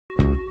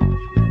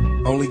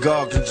Only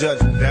God can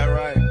judge me. That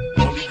right?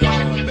 Only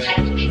God,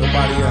 baby.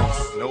 Nobody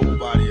else.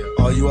 Nobody else.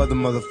 All you other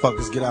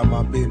motherfuckers, get out of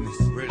my business.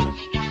 Really?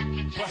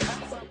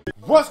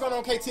 What's going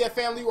on, KTF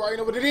family? You already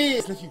know what it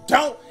is. And if you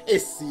don't,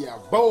 it's your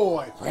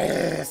boy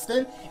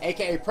Preston,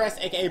 aka Press,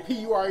 aka P.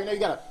 You already know you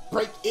gotta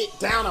break it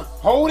down and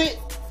hold it.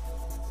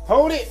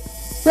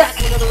 Back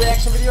with another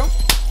reaction video.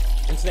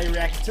 And today we're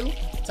reacting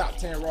to top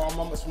 10 Raw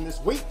moments from this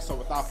week. So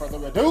without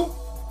further ado,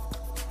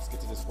 let's get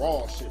to this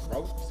Raw shit,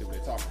 bro. See what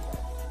they're talking about.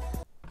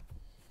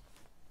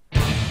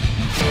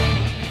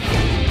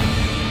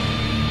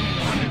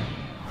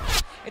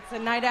 It's the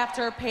night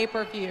after a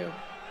pay-per-view.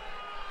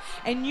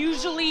 And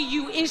usually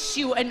you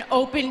issue an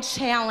open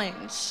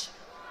challenge.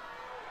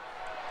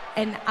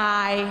 And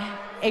I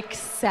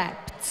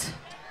accept.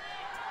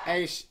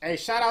 Hey,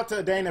 shout out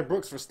to Dana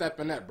Brooks for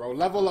stepping up, bro.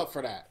 Level up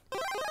for that.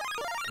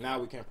 Now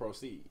we can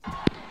proceed.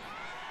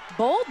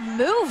 Bold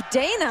move,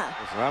 Dana.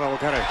 I don't know what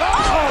kind of...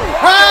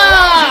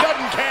 Ah! She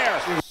doesn't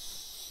care.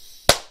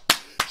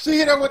 She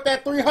hit her with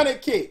that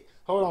 300 kick.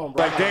 Hold on,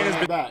 bro. Like Dana's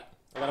been back.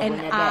 And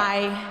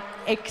I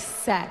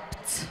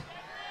accept.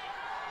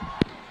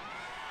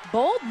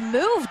 Bold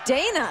move,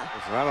 Dana.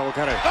 I don't know what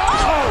kind of...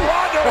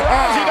 Ronda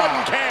Rousey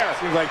doesn't care.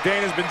 Seems like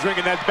Dana's been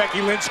drinking that Becky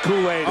Lynch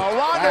Kool-Aid.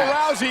 Ronda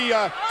Rousey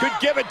could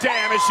give a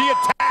damn as she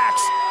attacks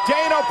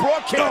Dana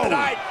Brooke here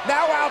tonight.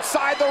 Now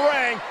outside the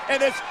ring,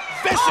 and this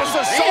vicious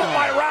assault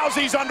by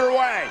Rousey's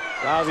underway.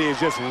 Rousey is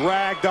just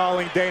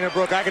ragdolling Dana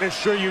Brooke. I can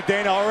assure you,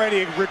 Dana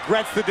already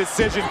regrets the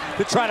decision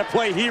to try to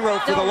play hero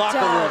for the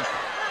locker room.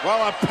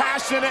 Well, a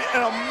passionate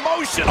and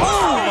emotional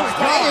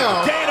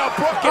Dana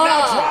Brooke is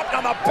now dropped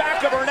on the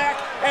back of her neck,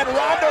 and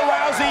Ronda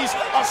Rousey's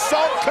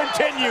assault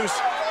continues.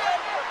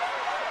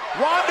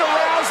 Ronda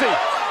Rousey.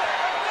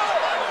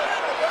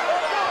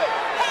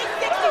 Hey,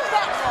 60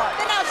 bucks,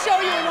 then I'll show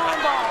you an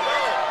armbar.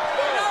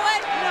 You know what?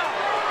 No.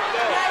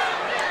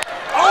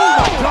 Oh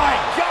my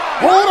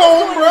God! Hold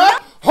on, bruh.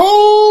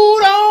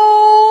 Hold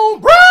on,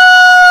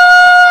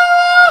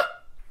 bruh.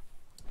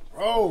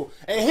 Bro,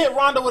 and hit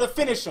Ronda with a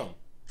finish him.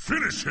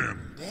 Finish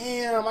him.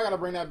 Damn, I gotta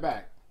bring that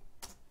back.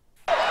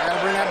 Hey,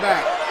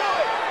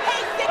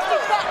 60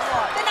 bucks,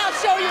 then I'll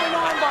show you an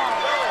armbar.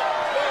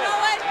 You know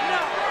what?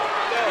 No.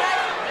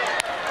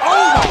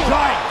 Oh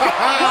my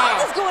God!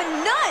 Ronda's going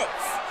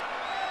nuts.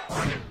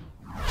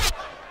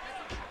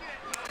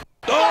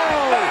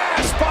 Oh,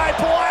 pass by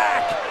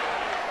Black.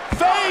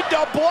 Fade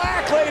to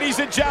Black, ladies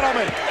and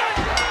gentlemen.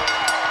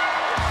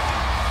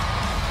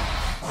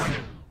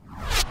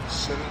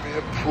 Sending me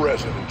a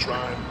present and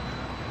trying to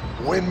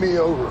win me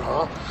over,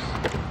 huh?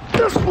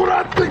 That's what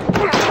I think.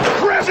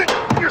 Present,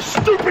 you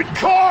stupid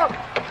car.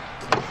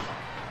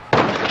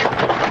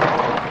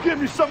 Give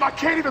me something I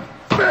can't even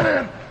fit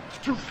in. It's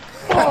too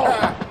small.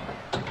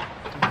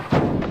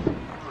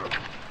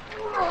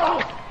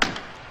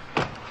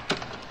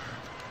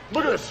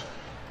 Look at this.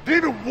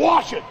 Didn't even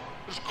wash it.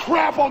 There's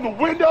crap on the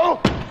window.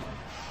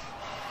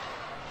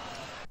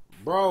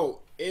 Bro,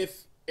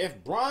 if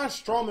Braun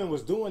Strowman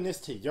was doing this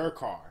to your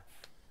car,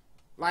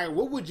 like,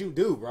 what would you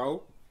do,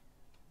 bro?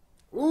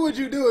 What would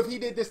you do if he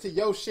did this to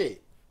your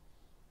shit?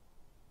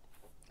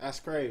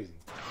 That's crazy.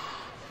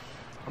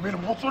 I mean,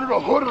 what's under the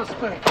hood of this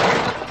thing?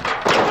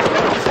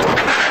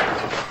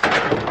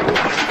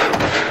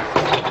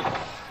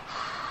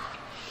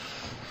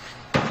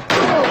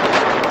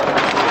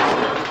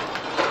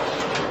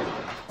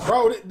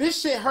 Bro,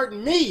 this shit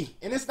hurting me,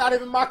 and it's not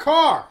even my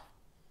car.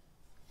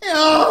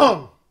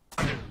 Damn.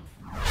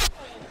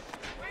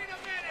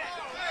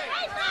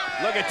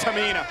 Look at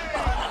Tamina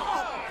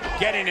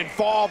getting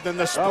involved in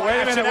the splash.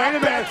 Wait a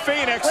minute. Beth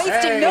Phoenix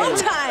Wasting no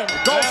time.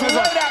 goes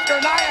right after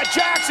Nia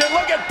Jackson.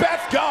 Look at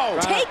Beth go.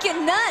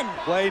 Taking none.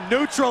 Play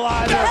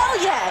neutralizer.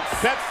 Hell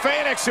yes. Beth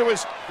Phoenix, who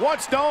was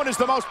once known as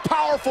the most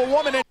powerful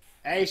woman in...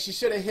 Hey, she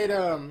should have hit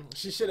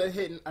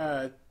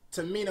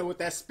Tamina with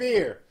that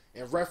spear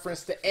in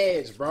reference to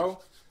Edge, bro.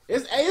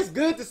 It's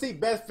good to see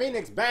Beth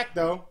Phoenix back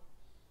though.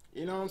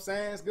 You know what I'm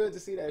saying? It's good to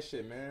see that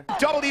shit, man.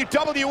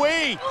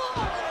 WWE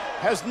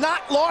has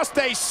not lost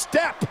a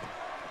step.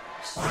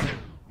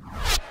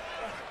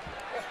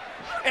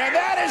 And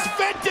that is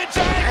vintage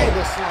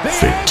Angle. The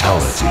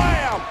Angle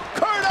Slam.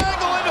 Kurt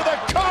Angle into the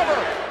cover.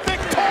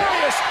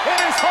 Victorious in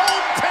his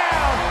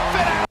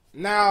hometown.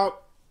 Now,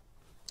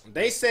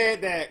 they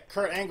said that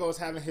Kurt Angle is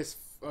having his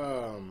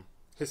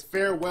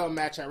farewell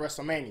match at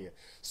WrestleMania.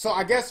 So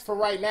I guess for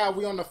right now,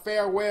 we on the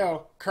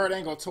farewell Kurt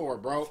Angle tour,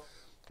 bro.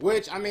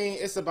 Which, I mean,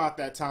 it's about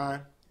that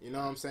time. You know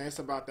what I'm saying? It's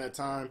about that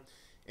time.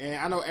 And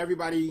I know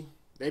everybody,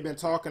 they've been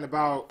talking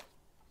about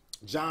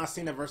John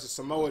Cena versus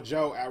Samoa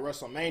Joe at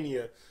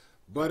WrestleMania.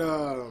 But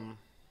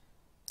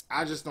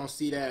I just don't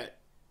see that.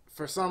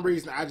 For some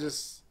reason, I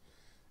just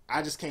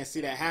can't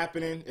see that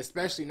happening.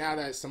 Especially now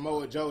that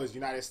Samoa Joe is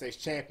United States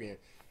champion.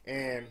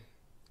 And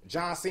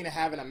John Cena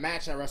having a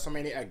match at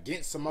WrestleMania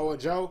against Samoa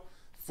Joe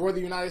for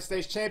the United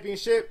States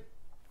Championship,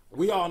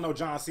 we all know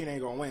John Cena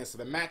ain't gonna win. So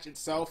the match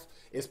itself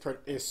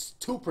is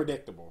too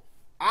predictable.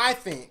 I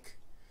think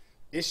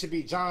it should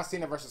be John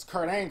Cena versus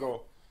Kurt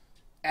Angle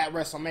at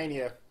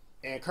WrestleMania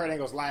and Kurt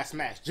Angle's last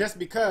match, just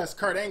because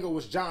Kurt Angle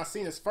was John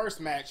Cena's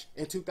first match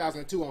in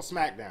 2002 on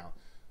SmackDown.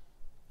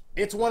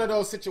 It's one of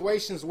those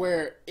situations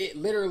where it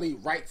literally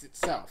writes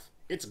itself.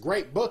 It's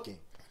great booking.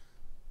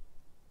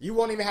 You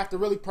won't even have to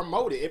really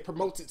promote it. It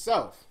promotes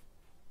itself.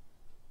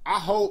 I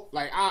hope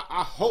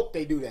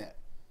they do that.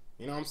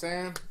 You know what I'm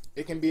saying?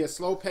 It can be a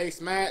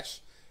slow-paced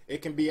match.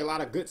 It can be a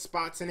lot of good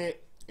spots in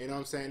it. You know what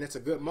I'm saying? It's a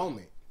good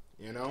moment,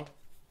 you know?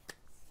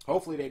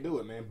 Hopefully they do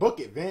it, man. Book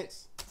it,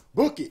 Vince.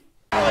 Book it.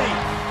 Oh,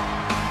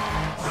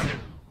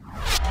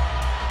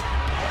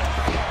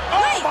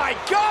 my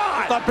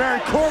God! I thought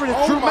Baron Corbin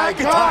and Drew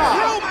McIntyre.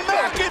 Drew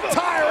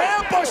McIntyre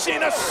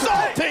ambushing,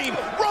 assaulting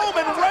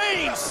Roman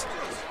Reigns.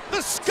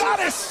 The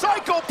Scottish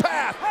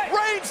psychopath.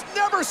 Reigns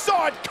never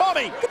saw it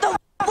coming. Look at the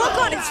look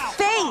on his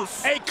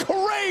face. A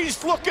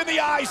crazed look in the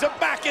eyes of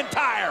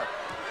McIntyre.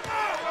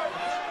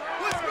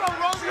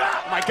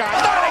 Oh my God,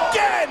 not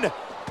again!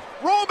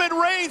 Roman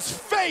Reigns'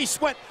 face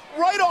went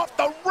right off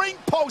the ring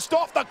post,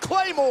 off the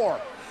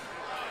Claymore.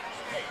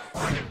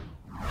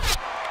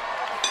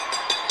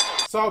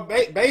 So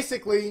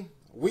basically,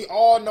 we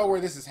all know where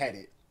this is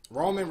headed.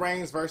 Roman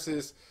Reigns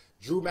versus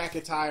Drew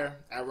McIntyre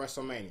at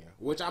WrestleMania,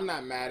 which I'm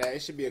not mad at.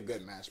 It should be a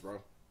good match,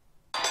 bro.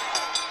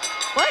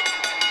 What?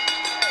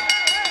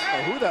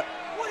 Oh, who the?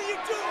 What are you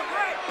doing,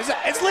 Ray?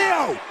 It's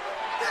Leo.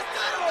 This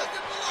title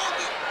doesn't belong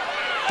here.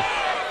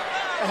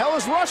 What the hell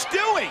is Rush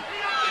doing?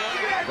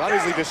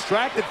 Obviously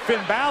distracted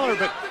Finn Balor,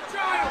 but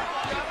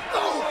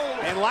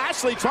And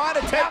Lashley trying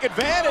to take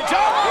advantage.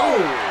 Oh!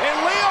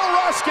 And Leo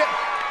Rush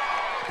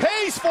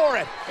pays for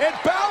it. And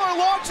Balor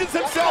launches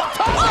himself.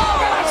 A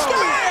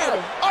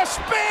spear! A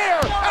spear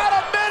out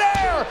of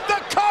midair. The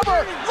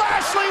cover.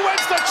 Lashley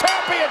wins the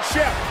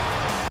championship.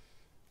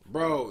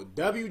 Bro,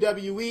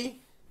 WWE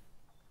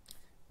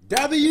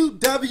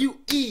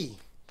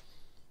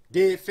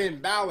did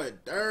Finn Balor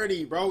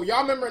dirty, bro.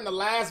 Y'all remember in the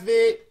last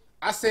vid,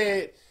 I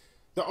said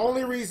the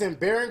only reason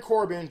Baron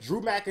Corbin,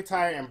 Drew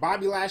McIntyre, and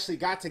Bobby Lashley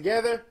got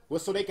together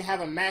was so they could have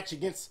a match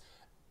against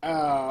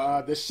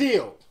the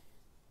Shield.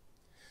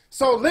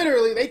 So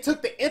literally, they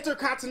took the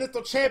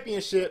Intercontinental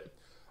Championship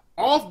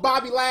off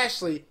Bobby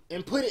Lashley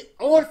and put it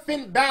on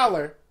Finn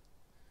Balor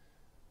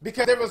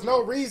because there was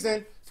no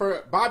reason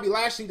for Bobby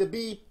Lashley to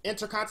be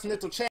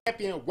Intercontinental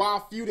Champion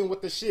while feuding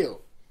with the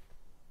Shield.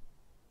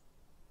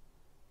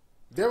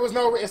 There was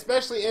no,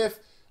 especially if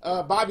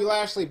Bobby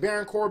Lashley,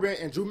 Baron Corbin,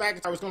 and Drew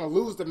McIntyre was going to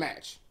lose the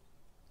match,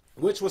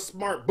 which was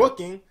smart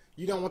booking.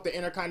 You don't want the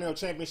Intercontinental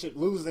Championship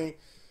losing.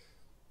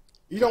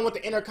 You don't want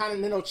the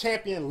Intercontinental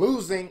Champion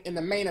losing in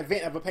the main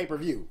event of a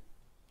pay-per-view.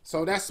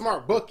 So that's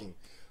smart booking.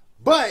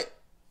 But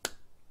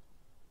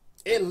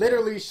it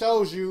literally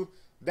shows you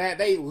that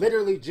they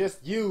literally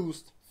just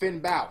used Finn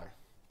Balor.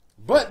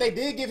 But they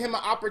did give him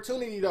an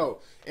opportunity,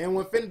 though. And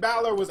when Finn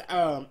Balor was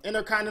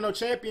Intercontinental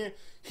Champion,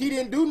 he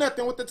didn't do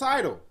nothing with the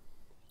title.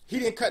 He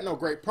didn't cut no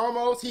great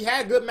promos. He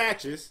had good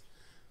matches,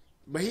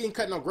 but he didn't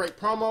cut no great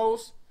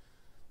promos.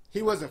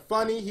 He wasn't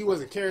funny. He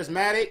wasn't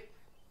charismatic.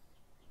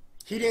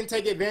 He didn't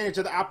take advantage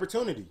of the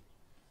opportunity.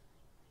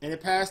 And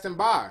it passed him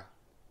by.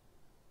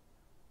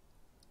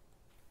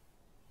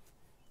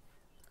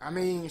 I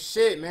mean,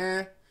 shit,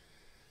 man.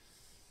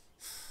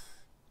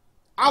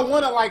 I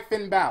want to like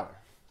Finn Balor.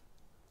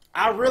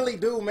 I really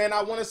do, man.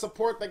 I want to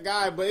support the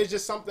guy, but it's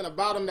just something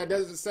about him that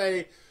doesn't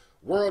say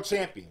world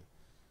champion.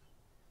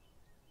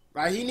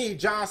 Right? He need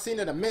John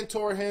Cena to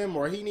mentor him,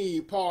 or he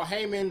need Paul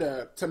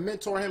Heyman to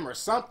mentor him or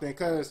something,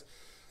 because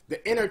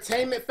the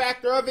entertainment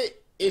factor of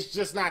it is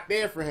just not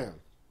there for him.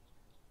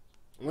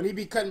 When he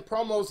be cutting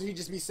promos, he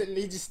just be sitting,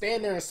 he just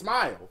stand there and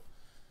smile.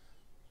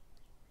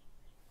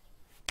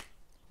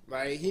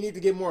 Right? He need to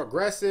get more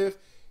aggressive.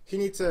 He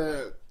need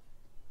to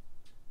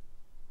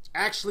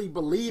actually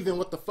believe in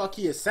what the fuck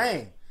he is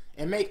saying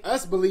and make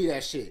us believe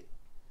that shit.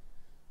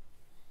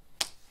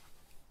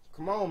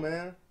 Come on,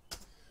 man.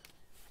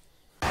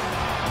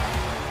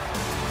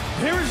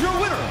 Here is your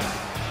winner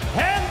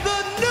and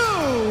the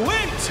new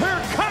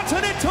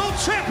Intercontinental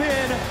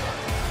Champion.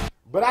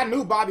 But I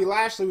knew Bobby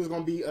Lashley was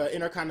going to be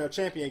Intercontinental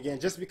Champion again,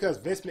 just because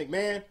Vince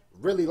McMahon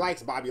really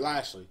likes Bobby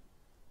Lashley.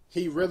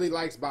 He really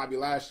likes Bobby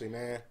Lashley,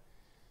 man.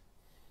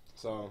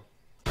 So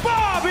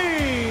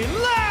Bobby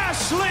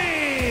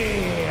Lashley!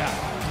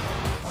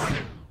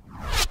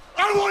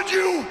 I want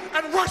you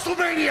at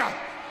WrestleMania!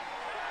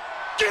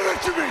 Give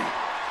it to me!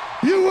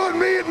 You want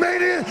me at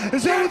Mania?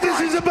 Is that what this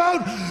is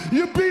about?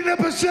 You're beating up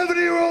a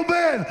 70-year-old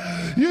man.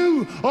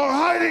 You are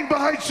hiding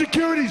behind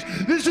securities.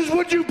 This is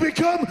what you've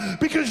become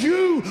because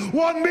you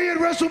want me at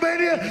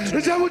WrestleMania?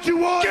 Is that what you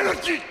want? Give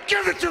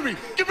it to me.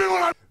 Give me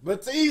what I...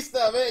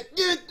 Batista, man.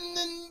 Give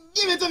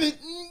it to me.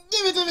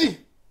 Give it to me.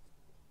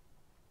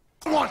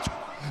 want.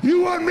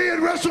 You want me at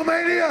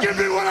WrestleMania? Give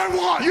me what I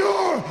want.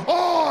 You're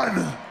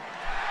on.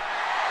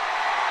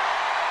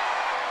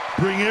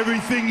 Bring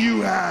everything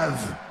you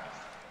have.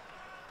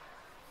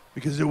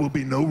 Because there will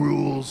be no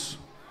rules,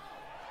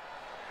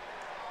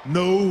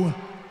 no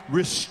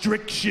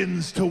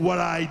restrictions to what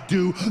I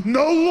do,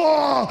 no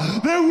law.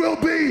 There will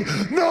be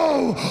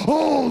no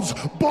holds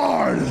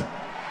barred.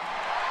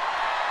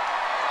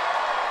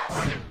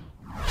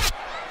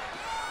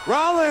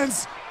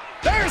 Rollins,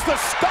 there's the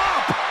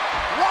stop.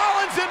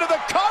 Rollins into the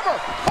cover.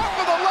 Hook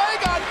of the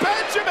leg on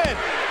Benjamin.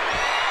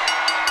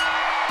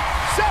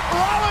 Seth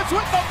Rollins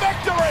with the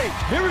victory.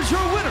 Here is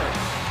your winner,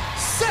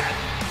 Seth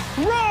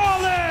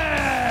Rollins.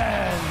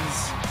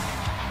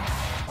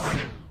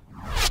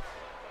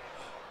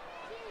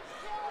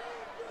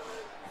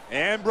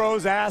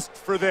 Ambrose asked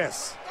for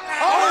this.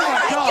 Oh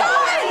my God!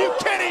 Are you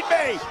kidding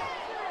me?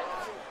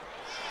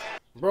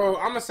 Bro,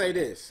 I'm gonna say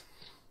this.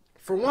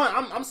 For one,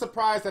 I'm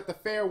surprised that the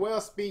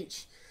farewell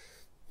speech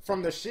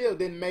from the Shield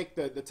didn't make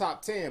the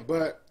top 10.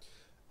 But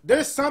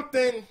there's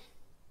something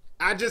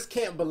I just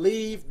can't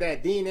believe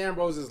that Dean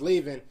Ambrose is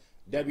leaving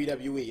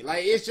WWE.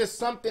 Like, it's just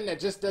something that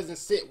just doesn't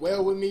sit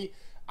well with me.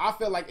 I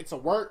feel like it's a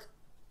work.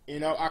 You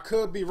know, I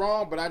could be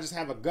wrong, but I just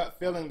have a gut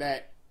feeling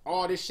that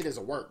all this shit is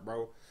a work,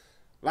 bro.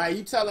 Like,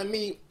 you telling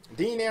me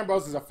Dean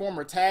Ambrose is a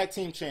former tag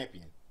team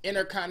champion,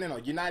 Intercontinental,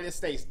 United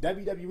States,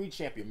 WWE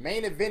champion,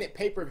 main evented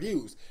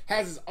pay-per-views,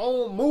 has his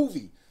own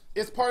movie,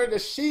 is part of the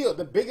Shield,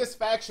 the biggest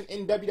faction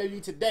in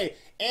WWE today,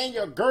 and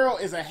your girl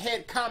is a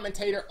head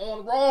commentator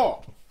on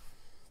Raw.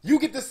 You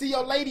get to see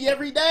your lady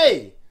every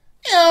day.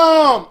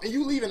 And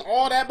you leaving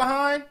all that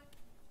behind?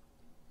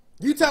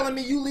 You telling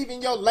me you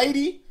leaving your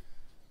lady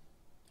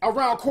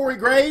around Corey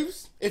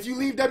Graves if you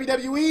leave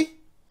WWE?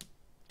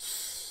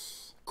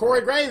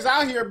 Corey Graves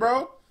out here,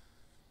 bro.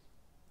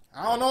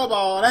 I don't know about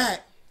all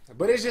that.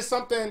 But it's just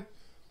something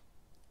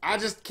I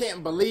just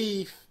can't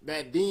believe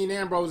that Dean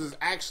Ambrose is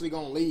actually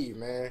gonna leave,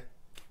 man.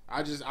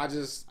 I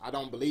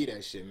don't believe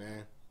that shit,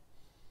 man.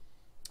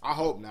 I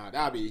hope not.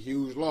 That'd be a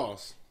huge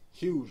loss.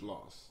 Huge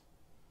loss.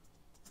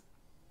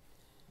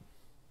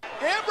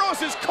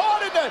 Ambrose is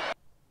caught in that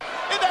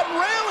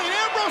railing.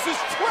 Ambrose is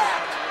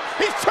trapped.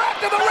 He's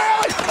trapped in the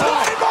railing.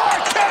 Claymore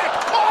kick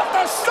off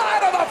the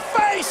side of the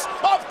face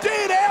of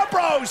Dean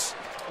Ambrose.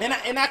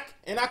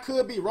 And I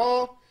could be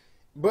wrong,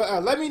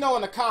 but let me know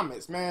in the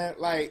comments, man.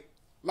 Like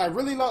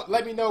really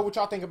let me know what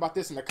y'all think about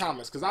this in the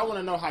comments, because I want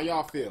to know how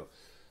y'all feel.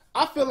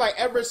 I feel like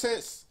ever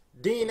since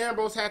Dean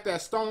Ambrose had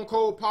that Stone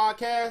Cold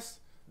podcast,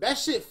 that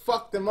shit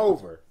fucked him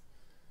over.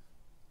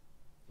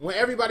 When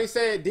everybody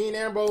said Dean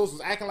Ambrose was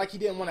acting like he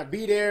didn't want to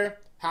be there,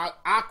 how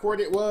awkward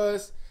it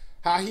was,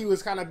 how he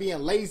was kind of being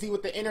lazy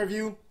with the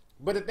interview.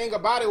 But the thing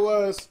about it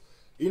was,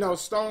 you know,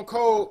 Stone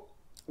Cold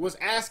was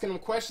asking him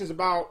questions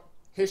about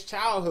his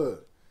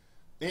childhood.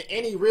 And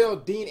any real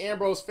Dean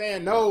Ambrose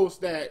fan knows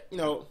that, you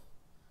know,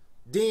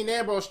 Dean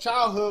Ambrose's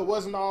childhood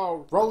wasn't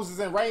all roses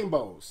and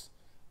rainbows.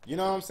 You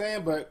know what I'm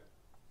saying? But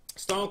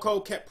Stone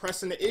Cold kept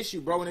pressing the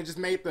issue, bro, and it just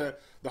made the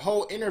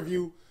whole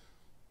interview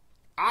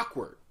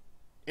awkward.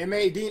 It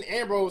made Dean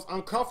Ambrose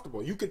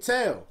uncomfortable. You could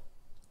tell,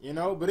 you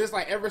know. But it's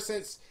like ever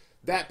since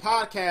that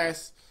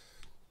podcast,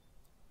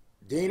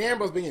 Dean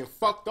Ambrose being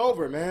fucked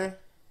over, man.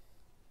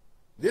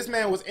 This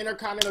man was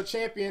Intercontinental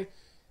Champion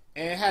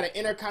and had an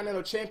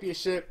Intercontinental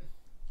Championship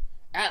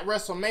at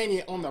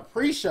WrestleMania on the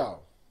pre-show.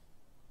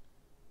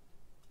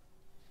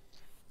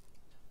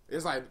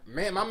 It's like,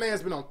 man, my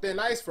man's been on thin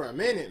ice for a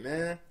minute,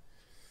 man.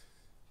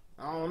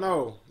 I don't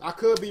know. I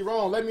could be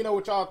wrong. Let me know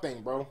what y'all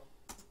think, bro.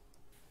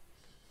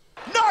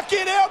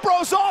 Knocking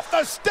Ambrose off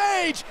the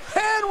stage,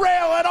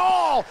 handrail and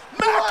all.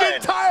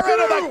 McIntyre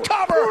into the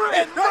cover,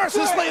 and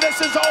mercilessly this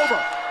is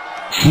over.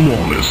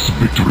 Flawless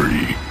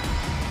victory.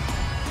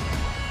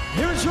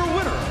 Here's your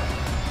winner,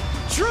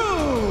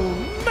 Drew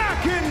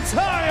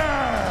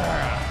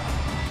McIntyre.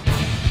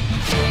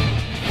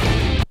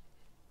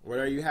 Well,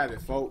 there you have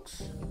it,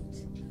 folks.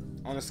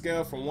 On a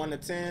scale from 1 to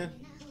 10,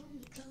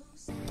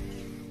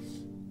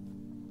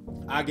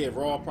 I give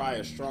Raw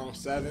probably a strong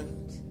 7.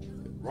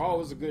 Raw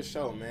was a good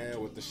show, man,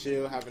 with the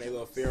Shield having a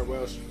little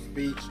farewell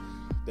speech,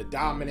 the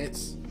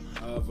dominance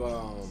of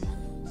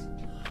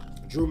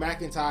Drew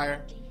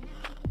McIntyre,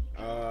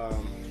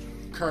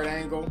 Kurt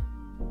Angle,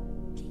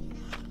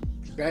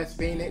 Beth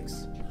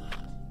Phoenix.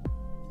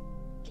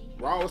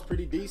 Raw was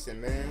pretty decent,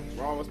 man.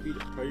 Raw was pretty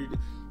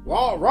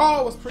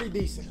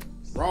decent.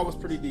 Raw was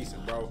pretty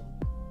decent, bro.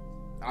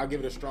 I'll give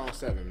it a strong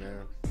 7,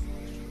 man.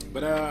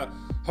 But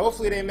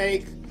hopefully they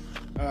make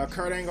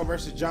Kurt Angle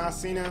versus John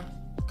Cena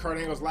Kurt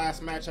Angle's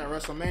last match at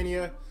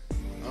WrestleMania.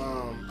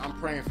 I'm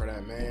praying for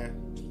that,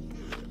 man.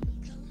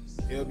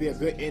 It'll be a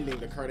good ending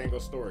to Kurt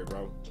Angle's story,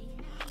 bro.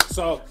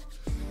 So,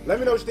 let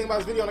me know what you think about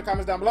this video in the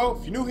comments down below.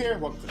 If you're new here,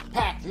 welcome to the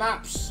pack.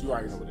 Knops, you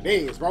already know what it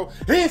is, bro.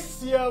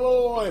 It's your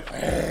boy,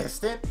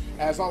 Preston.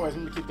 As always,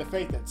 remember to keep the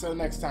faith. Until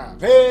next time.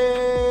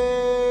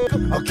 Peace.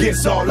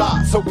 Against all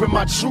odds, hoping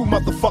my true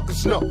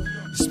motherfuckers know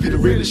this be the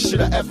realest shit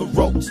I ever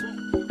wrote.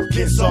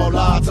 Against all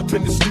odds, up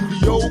in the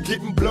studio,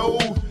 getting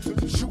blowed.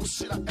 The truest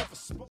shit I ever spoke.